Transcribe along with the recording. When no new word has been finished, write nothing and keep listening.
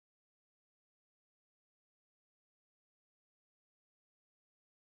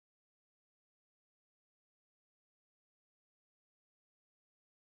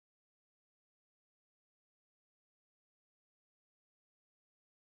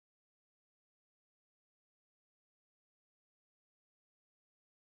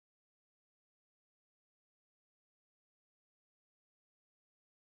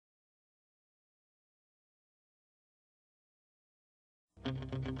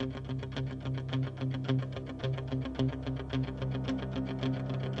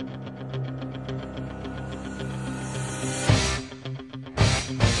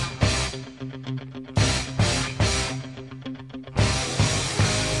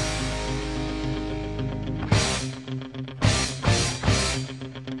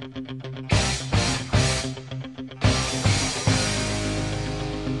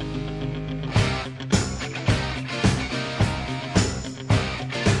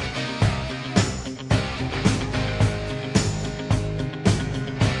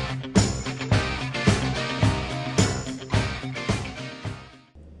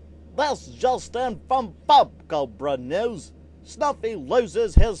This just in from Bob Cobra News. Snuffy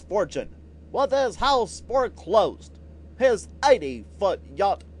loses his fortune, with his house foreclosed, his 80-foot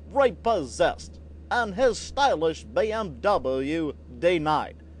yacht repossessed, and his stylish BMW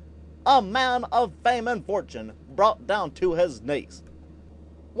denied. A man of fame and fortune brought down to his knees.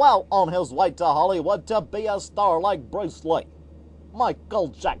 While on his way to Hollywood to be a star like Bruce Lee, Michael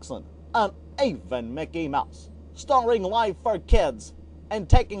Jackson, and even Mickey Mouse, starring live for kids and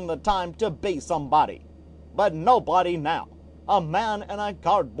taking the time to be somebody. But nobody now, a man in a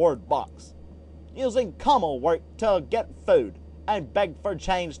cardboard box, using Commo work to get food and beg for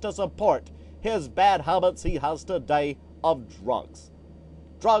change to support his bad habits he has today of drugs.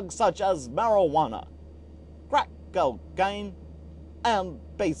 Drugs such as marijuana, crack cocaine, and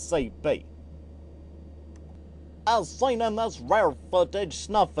BCB. As seen in this rare footage,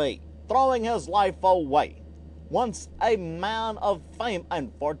 Snuffy throwing his life away. Once a man of fame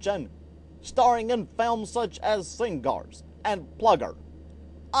and fortune, starring in films such as Singars and Plugger,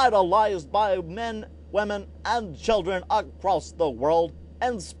 idolized by men, women, and children across the world,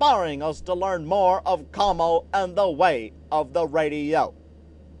 inspiring us to learn more of Commo and the way of the radio.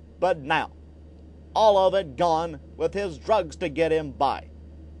 But now, all of it gone with his drugs to get him by,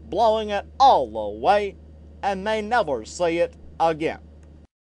 blowing it all away, and may never see it again.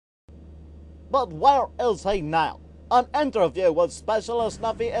 But where is he now? An interview with Specialist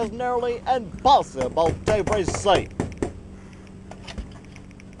Snuffy is nearly impossible to receive.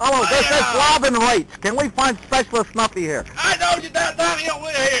 Hello, this is Robin Waits. Can we find Specialist Snuffy here? I know you that time you over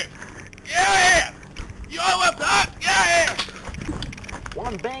here. Yeah! You all up top? Yeah!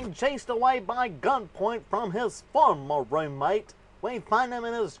 One being chased away by gunpoint from his former roommate, we find him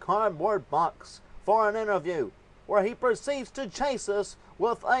in his cardboard box for an interview, where he proceeds to chase us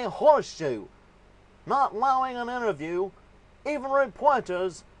with a horseshoe. Not allowing an interview, even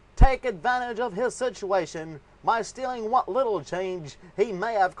reporters take advantage of his situation by stealing what little change he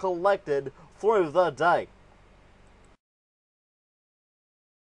may have collected through the day.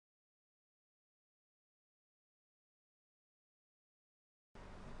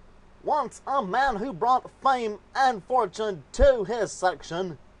 Once a man who brought fame and fortune to his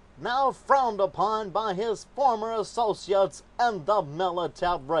section, now frowned upon by his former associates in the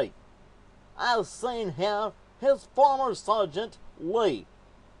military. As seen here, his former sergeant, Lee,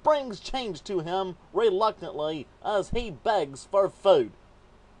 brings change to him reluctantly as he begs for food.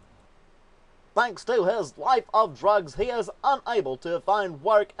 Thanks to his life of drugs, he is unable to find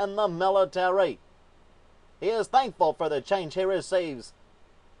work in the military. He is thankful for the change he receives.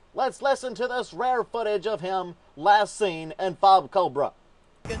 Let's listen to this rare footage of him last seen in Bob Cobra.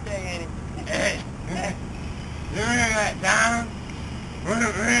 Good day, Annie. Hey, you remember that time?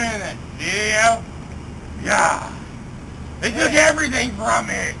 Remember that video? Yeah. They took everything from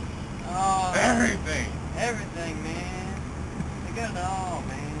me. Oh, Everything. everything, man. They got it all,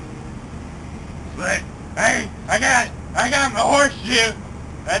 man. But, hey, I got my horseshoe.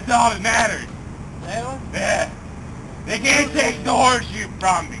 That's all that matters. That one? Yeah. They can't take the horseshoe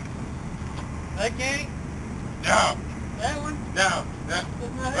from me. They can't? No. That one? No.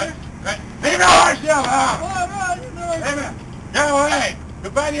 Isn't that here? Leave the horseshoe alone. Oh, no, you know Leave it. Go away. Go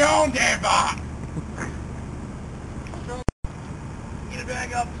find your own damn box. Get a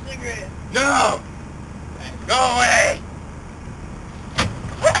drag off a cigarette. No. Go away.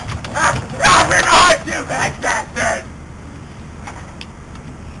 Drop your horseshoe back, bastard.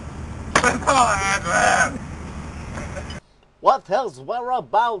 That's all I have left. With his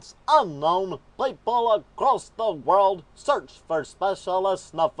whereabouts unknown, people across the world search for Specialist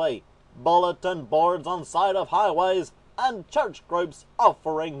Snuffy. Bulletin boards on side of highways and church groups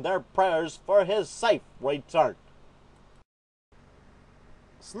offering their prayers for his safe return.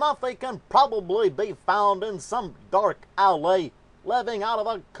 Snuffy can probably be found in some dark alley, living out of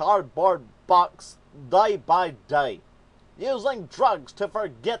a cardboard box day by day, using drugs to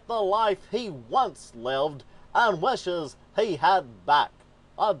forget the life he once lived and wishes he had back,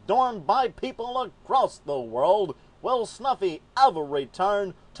 adorned by people across the world Will Snuffy ever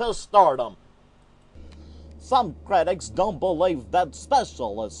return to stardom? Some critics don't believe that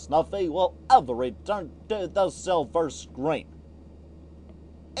Specialist Snuffy will ever return to the silver screen.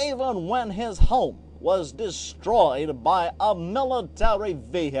 Even when his home was destroyed by a military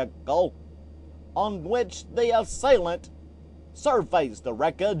vehicle, on which the assailant surveys the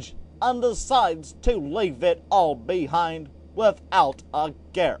wreckage and decides to leave it all behind without a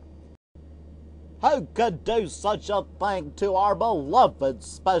care. Who could do such a thing to our beloved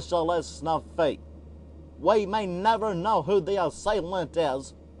Specialist Snuffy? We may never know who the assailant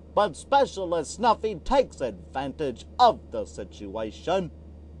is, but Specialist Snuffy takes advantage of the situation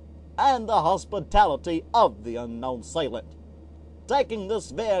and the hospitality of the unknown assailant, taking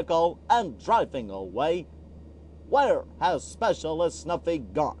this vehicle and driving away. Where has Specialist Snuffy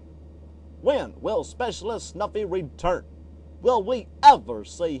gone? When will Specialist Snuffy return? Will we ever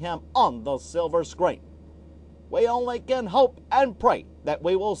see him on the silver screen? We only can hope and pray that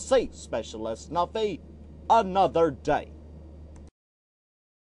we will see Specialist Snuffy another day.